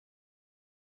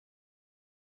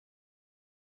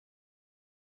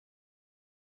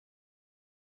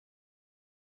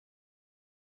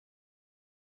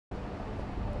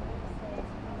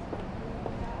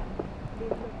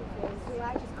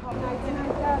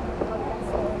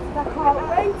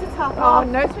great to top Oh off.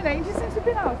 no, it's been ages since we've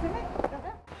been out, isn't it?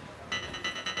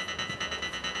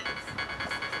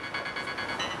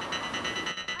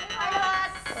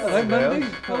 Hello, Mandy.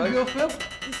 How's your film?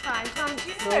 It's fine, thank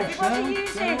you. Everybody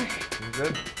use it.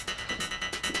 Good.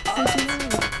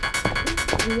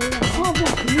 Oh,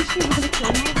 what can you see with the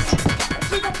camera?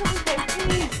 Actually, that's what we do,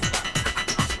 please.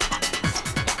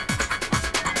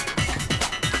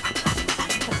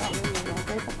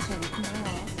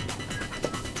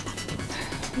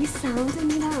 He's sounding,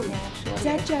 you know. Yeah, sure.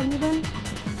 Dead genuine.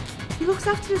 He looks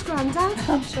after his granddad.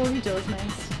 I'm sure he does, mate.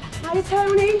 Hiya,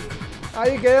 Tony.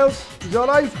 Hiya girls, is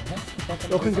alright?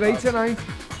 Looking great tonight.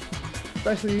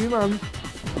 Especially you, man.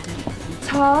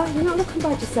 Tar, you're not looking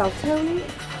bad yourself, Tony.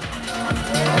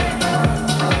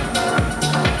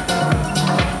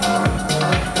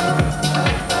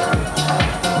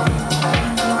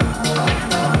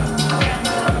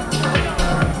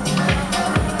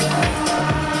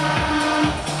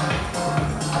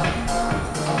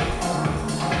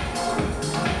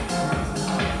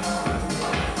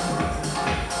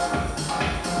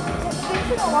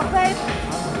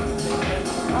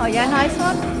 Oh yeah, nice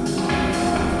one.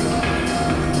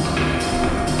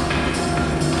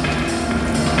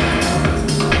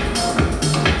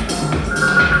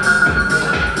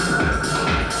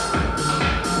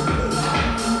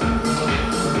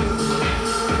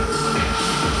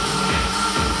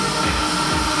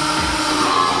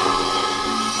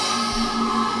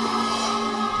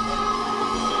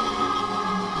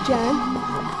 Jen,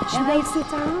 should we sit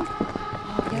down?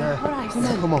 Yeah. All right.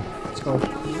 Come on, let's go.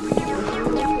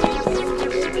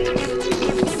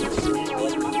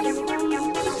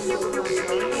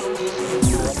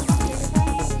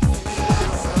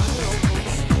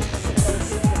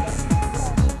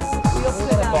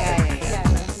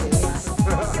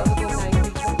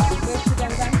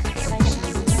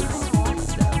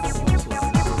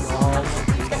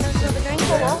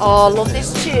 Oh, love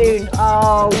this tune.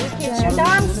 Oh, wicked. Should we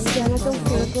dance? Jen, I don't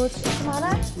feel good. What's the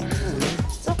matter?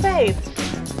 What's up, babe? You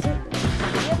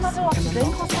haven't had a lot to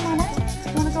drink. What's the matter? Do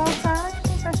you want to go outside?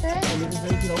 Fresh air?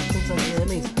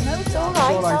 No, it's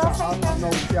alright.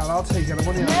 I'll take it. No,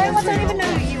 I don't even know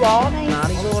who you are, mate. Nah,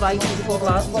 he's alright, he's a good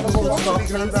lad. What a good stuff.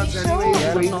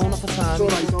 Yeah, I've known her for time.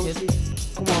 He's a kid.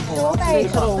 Come on, Paul. Take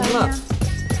her home, lad.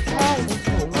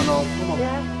 Come on.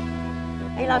 Yeah.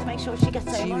 Hey, lads, make sure she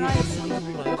gets home, alright?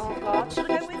 Oh, God, should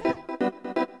I go with her?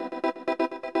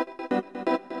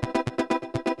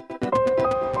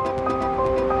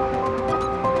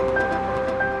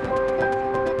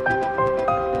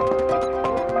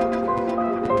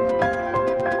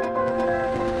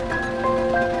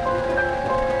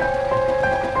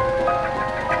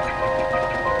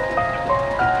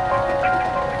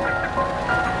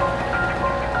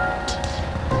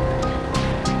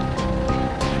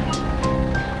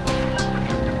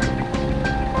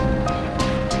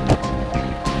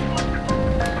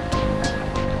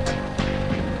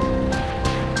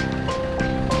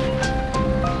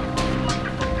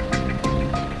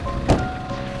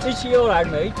 Is she alright,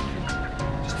 mate?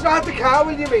 Just drive the car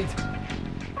with you, mate.